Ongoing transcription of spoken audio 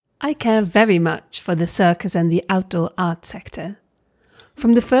I care very much for the circus and the outdoor art sector.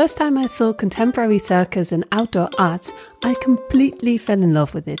 From the first time I saw contemporary circus and outdoor arts, I completely fell in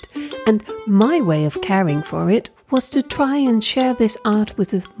love with it, and my way of caring for it was to try and share this art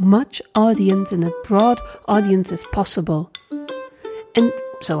with as much audience and a broad audience as possible. And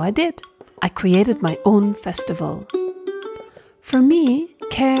so I did. I created my own festival. For me,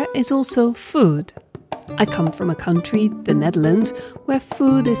 care is also food. I come from a country, the Netherlands, where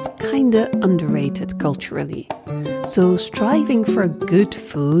food is kinda underrated culturally. So striving for good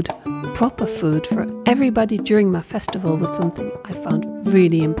food, proper food for everybody during my festival was something I found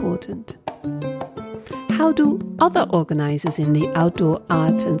really important. How do other organizers in the outdoor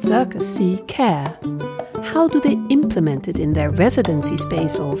arts and circus see care? How do they implement it in their residency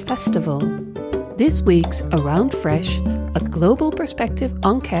space or festival? This week's Around Fresh, a global perspective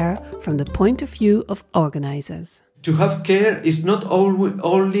on care from the point of view of organizers. To have care is not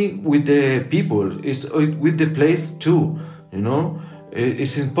only with the people, it's with the place too, you know.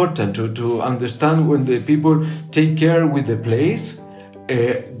 It's important to understand when the people take care with the place,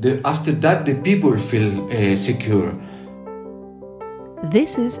 after that the people feel secure.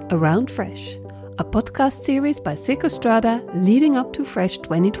 This is Around Fresh, a podcast series by Circostrada leading up to Fresh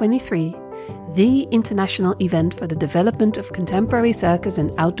 2023, the international event for the development of contemporary circus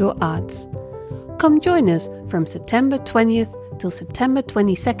and outdoor arts. Come join us from September 20th till September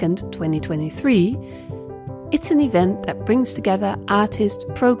 22nd, 2023. It's an event that brings together artists,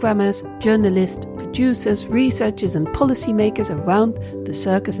 programmers, journalists, producers, researchers and policymakers around the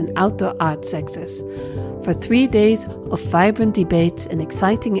circus and outdoor art sectors for 3 days of vibrant debates and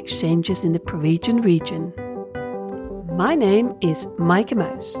exciting exchanges in the Parisian region. My name is Maaike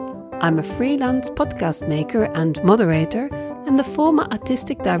Muis. I'm a freelance podcast maker and moderator and the former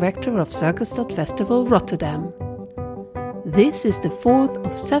artistic director of Circus.Festival Rotterdam. This is the 4th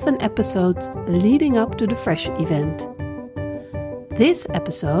of 7 episodes leading up to the Fresh event. This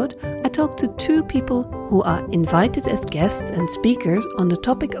episode, I talked to 2 people who are invited as guests and speakers on the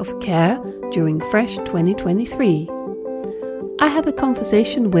topic of care during Fresh 2023. I had a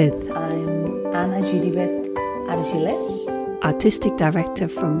conversation with Ana Giribet Argiles, artistic director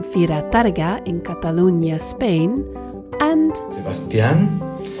from Fira Tàrrega in Catalonia, Spain, and Sebastián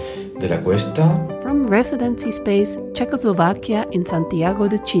de la Cuesta from residency space Czechoslovakia in Santiago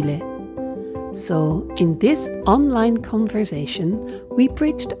de Chile. So, in this online conversation, we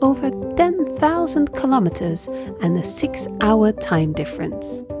bridged over 10,000 kilometers and a 6-hour time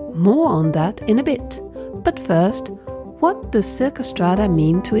difference. More on that in a bit. But first, what does Circostrada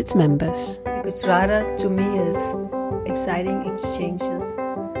mean to its members? Circostrada to me is exciting exchanges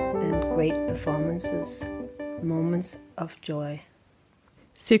and great performances, moments of joy.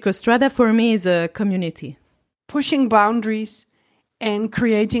 Circostrada for me is a community. Pushing boundaries and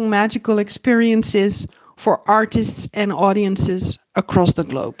creating magical experiences for artists and audiences across the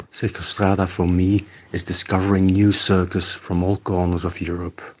globe. Circostrada for me is discovering new circus from all corners of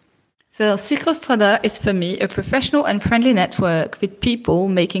Europe. So Circostrada is for me a professional and friendly network with people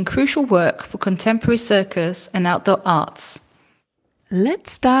making crucial work for contemporary circus and outdoor arts.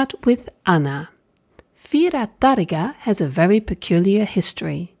 Let's start with Ana. Fira Tàrrega has a very peculiar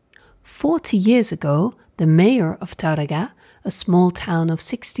history. 40 years ago, the mayor of Tàrrega, a small town of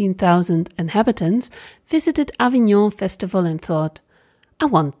 16,000 inhabitants, visited Avignon Festival and thought, I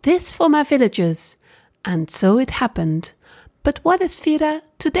want this for my villagers. And so it happened. But what is Fira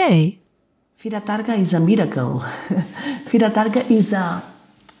today? Fira Tàrrega is a miracle. Fira Tàrrega is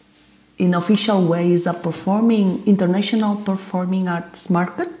in official way, is a international performing arts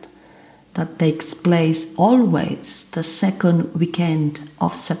market that takes place always the second weekend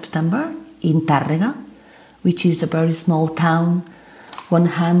of September in Tàrrega, which is a very small town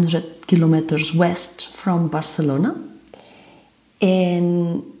 100 kilometers west from Barcelona.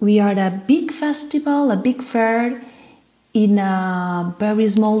 And we are a big festival, a big fair in a very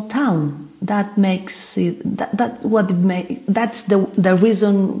small town. That makes it, that's the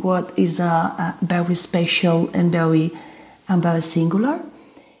reason what is a very special and very singular.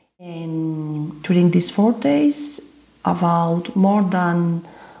 And during these 4 days, about more than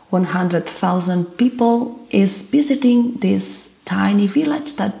 100,000 people is visiting this tiny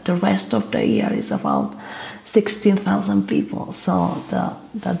village that the rest of the year is about 16,000 people. So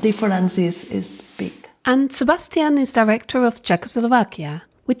the difference is big. And Sebastián is director of Czechoslovakia,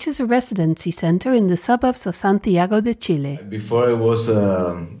 which is a residency center in the suburbs of Santiago de Chile. Before I was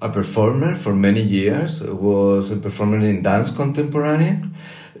a performer for many years. I was a performer in dance contemporary.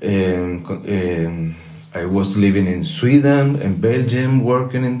 I was living in Sweden and Belgium,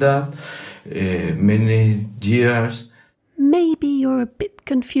 working in that many years. Maybe you're a bit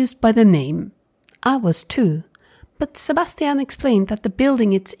confused by the name. I was too. But Sebastian explained that the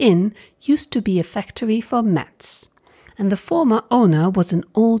building it's in used to be a factory for mats. And the former owner was an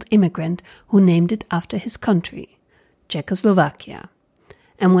old immigrant who named it after his country, Czechoslovakia.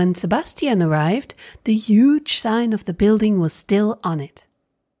 And when Sebastian arrived, the huge sign of the building was still on it.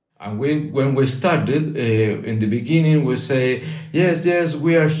 And when we started, in the beginning we say, yes,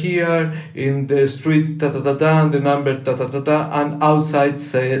 we are here in the street, ta-ta-ta-ta, and the number, ta-ta-ta-ta, and outside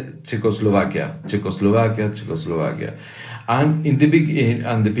say Czechoslovakia. And in the beginning,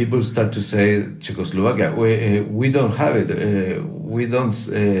 and the people start to say Czechoslovakia. We don't have it. We don't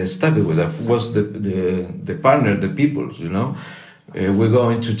study with that. What's the partner, the people, you know? We're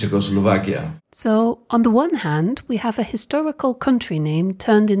going to Czechoslovakia. So, on the one hand, we have a historical country name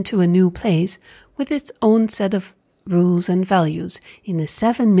turned into a new place with its own set of rules and values in a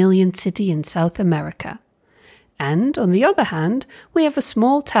 7 million city in South America. And, on the other hand, we have a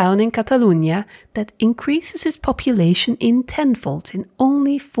small town in Catalonia that increases its population in tenfold in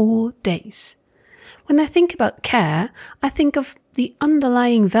only 4 days. When I think about care, I think of the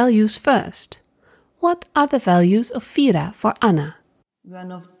underlying values first. What are the values of FIRA for Anna?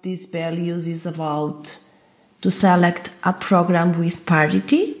 One of these values is about to select a program with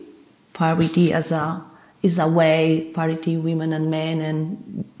parity. Parity is a way, parity women and men,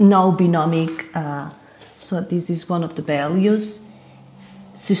 and no binomic. So this is one of the values.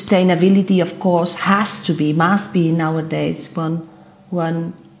 Sustainability, of course, must be nowadays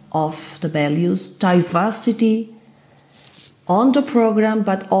one of the values. Diversity on the program,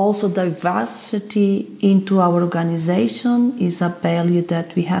 but also diversity into our organization is a value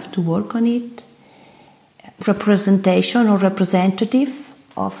that we have to work on it. Representation or representative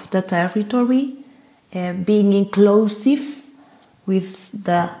of the territory, being inclusive with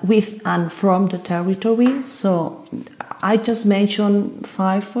and from the territory. So I just mentioned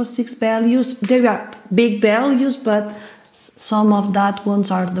 5 or 6 values. They are big values, but some of that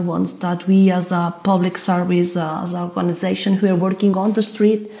ones are the ones that we as a public service, as an organization who are working on the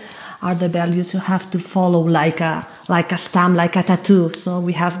street, are the values you have to follow like a stamp, like a tattoo. So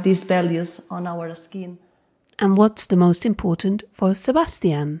we have these values on our skin. And what's the most important for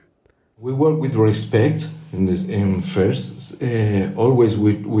Sebastian? We work with respect in first. Always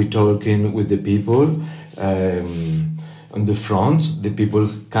we talking with the people on the front. The people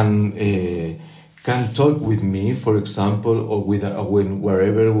can talk with me, for example, or with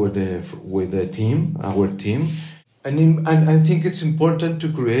wherever with the team, our team, and I think it's important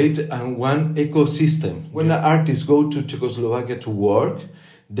to create one ecosystem. When artists go to Czechoslovakia to work,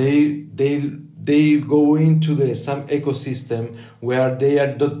 they go into some ecosystem where they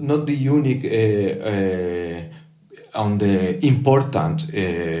are not the unique on the important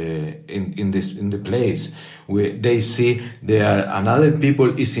in the place. They see there another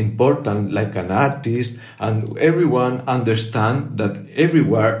people is important, like an artist, and everyone understand that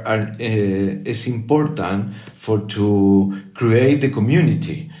everywhere is important to create the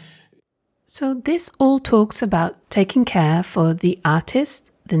community. So this all talks about taking care for the artists,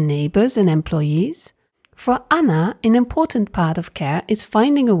 the neighbors and employees. For Anna, an important part of care is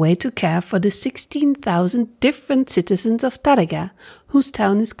finding a way to care for the 16,000 different citizens of Tàrrega, whose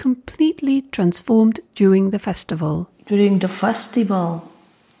town is completely transformed during the festival. During the festival,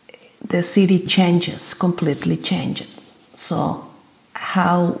 the city completely changes. So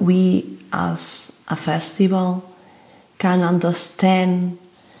how we as a festival can understand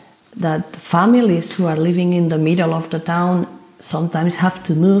that families who are living in the middle of the town sometimes have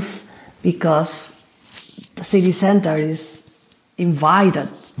to move because the city center is invited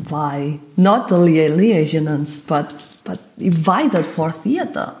by not only Liaisians but invited for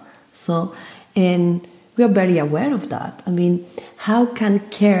theater. So, and we are very aware of that. I mean, how can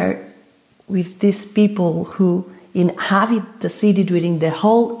care with these people who inhabit the city during the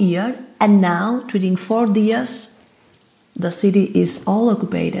whole year, and now during 4 days, the city is all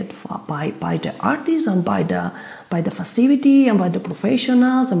occupied by the artists and by the festivity and by the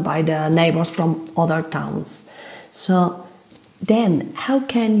professionals and by the neighbors from other towns. So then how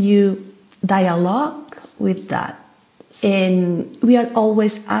can you dialogue with that? And we are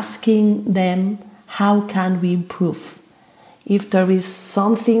always asking them, how can we improve? If there is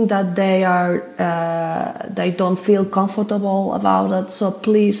something that they don't feel comfortable about it, so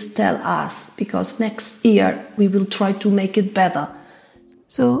please tell us, because next year we will try to make it better.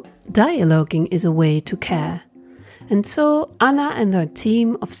 So dialoguing is a way to care. And so Anna and her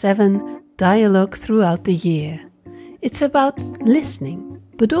team of 7 dialogue throughout the year. It's about listening,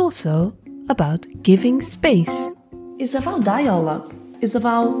 but also about giving space. It's about dialogue. It's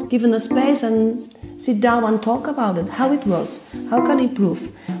about giving a space and sit down and talk about it, how it was, how can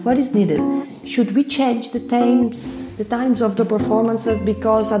improve, what is needed. Should we change the times of the performances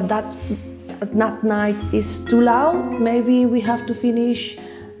because at that night is too loud? Maybe we have to finish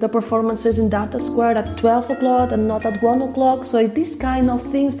the performances in Data Square at 12 o'clock and not at 1 o'clock. So it's these kind of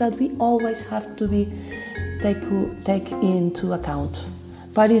things that we always have to take into account.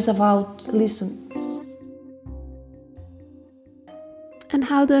 But it's about listen. And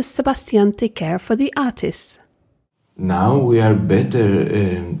how does Sebastian take care for the artists? Now we are better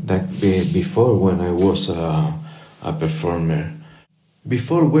than before when I was a performer.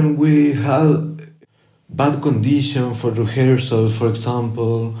 Before, when we had bad condition for rehearsal, for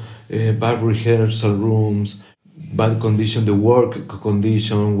example, bad rehearsal rooms, bad condition, the work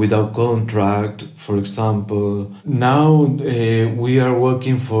condition without contract, for example. Now we are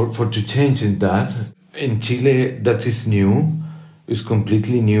working for to changing that. In Chile, that is new. It's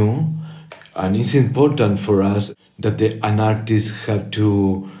completely new, and it's important for us that an artist have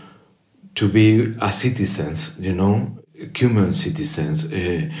to be a citizens, human citizens.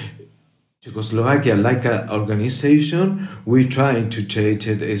 Czechoslovakia, like an organization, we're trying to change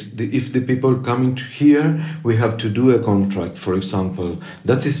it. If the people coming here, we have to do a contract, for example.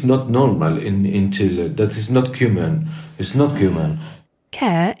 That is not normal in Chile. That is not human. It's not human.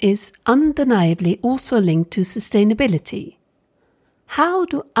 Care is undeniably also linked to sustainability. How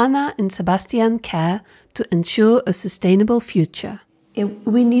do Anna and Sebastian care to ensure a sustainable future?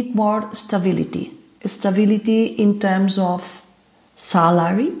 We need more stability. Stability in terms of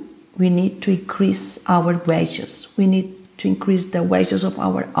salary. We need to increase our wages. We need to increase the wages of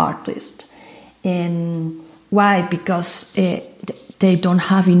our artists. And why? Because they don't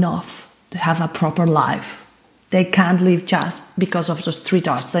have enough to have a proper life. They can't live just because of the street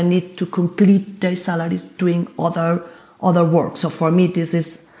arts. They need to complete their salaries doing other work. So for me, this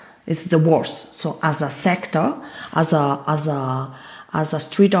is the worst. So as a sector, as a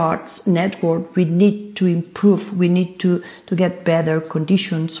street arts network, we need to improve. We need to get better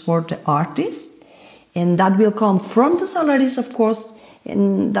conditions for the artists, and that will come from the salaries, of course,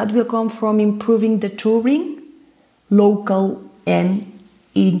 and that will come from improving the touring, local and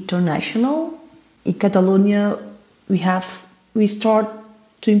international. In Catalonia, we start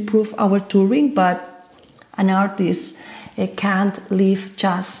to improve our touring, but an artist can't live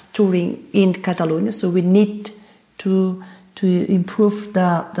just touring in Catalonia, so we need to improve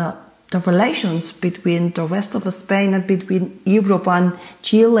the relations between the rest of Spain and between Europe and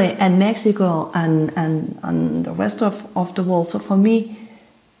Chile and Mexico and the rest of the world. So for me,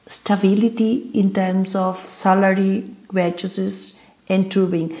 stability in terms of salary, wages and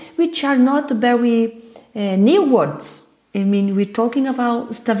touring, which are not very new words. I mean, we're talking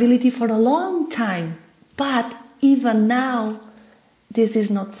about stability for a long time, but even now, this is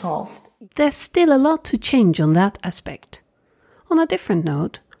not solved. There's still a lot to change on that aspect. On a different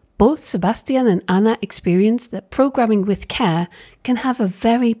note, both Sebastian and Anna experience that programming with care can have a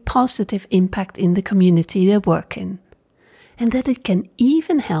very positive impact in the community they work in, and that it can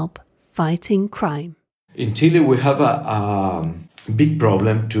even help fighting crime. In Chile, we have a big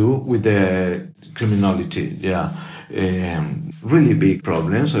problem too with the criminality. Really big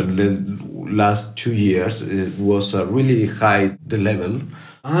problems. In the last 2 years, it was really high the level.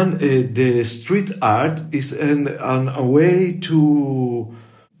 And the street art is a way to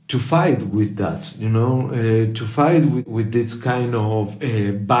fight with that, to fight with this kind of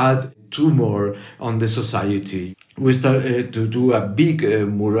bad tumor on the society. We started to do a big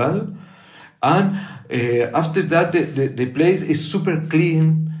mural, and after that the place is super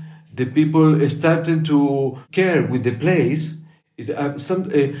clean. The people started to care with the place.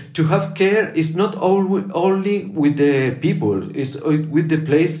 To have care is not only with the people, it's with the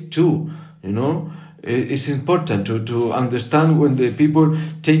place too, It's important to understand when the people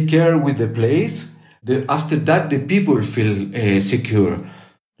take care with the place, after that the people feel secure.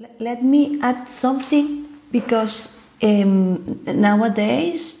 Let me add something, because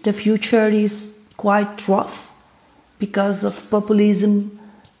nowadays the future is quite rough because of populism,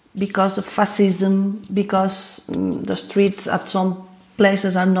 because of fascism, because the streets at some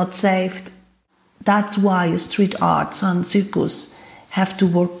places are not safe. That's why street arts and circus have to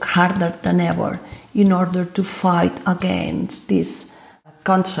work harder than ever in order to fight against these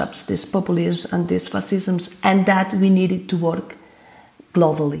concepts, these populisms and these fascisms, and that we needed to work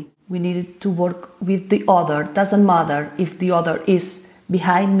globally. We needed to work with the other. Doesn't matter if the other is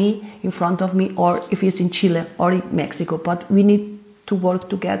behind me, in front of me, or if it's in Chile or in Mexico, but we need to work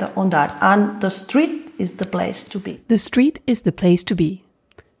together on that. And the street is the place to be. The street is the place to be.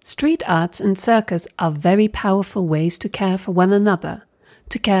 Street arts and circus are very powerful ways to care for one another,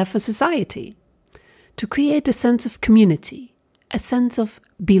 to care for society. to create a sense of community, a sense of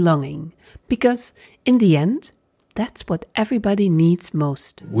belonging, because in the end, that's what everybody needs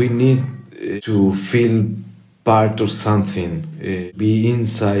most. We need to feel part of something, be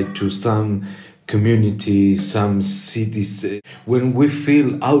inside to some community, some cities. When we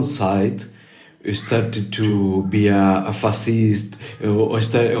feel outside, it started to be a fascist, or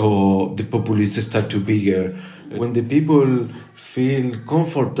the populists start to bigger. When the people feel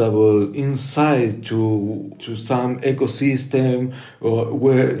comfortable inside to some ecosystem, or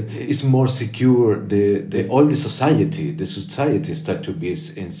where it's more secure, all the society start to be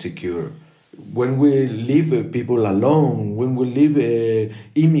insecure. When we leave people alone, when we leave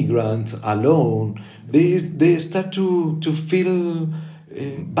immigrants alone, they start to feel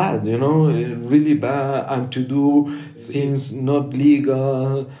bad, really bad, and to do things not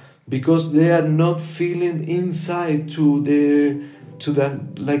legal, because they are not feeling inside to that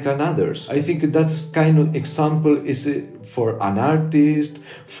like others. I think that's kind of example is for an artist,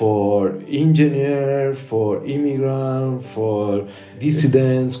 for engineer, for immigrant, for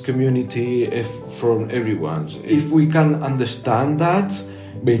dissidents, community, from everyone. If we can understand that,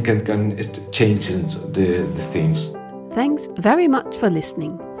 we can change the things. Thanks very much for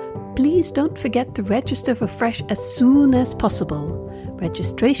listening. Please don't forget to register for Fresh as soon as possible.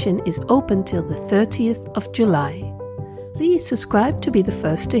 Registration is open till the 30th of July. Please subscribe to be the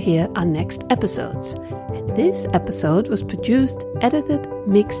first to hear our next episodes. And this episode was produced, edited,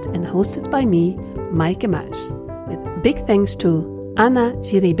 mixed and hosted by me, Maaike Muis, with big thanks to Ana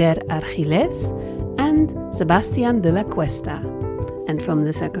Giribert Argiles and Sebastian de la Cuesta. And from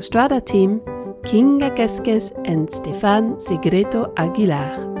the Secostrada team, Kinga Kesques and Stefan Segreto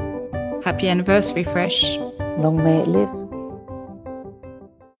Aguilar. Happy anniversary, Fresh. Long may it live.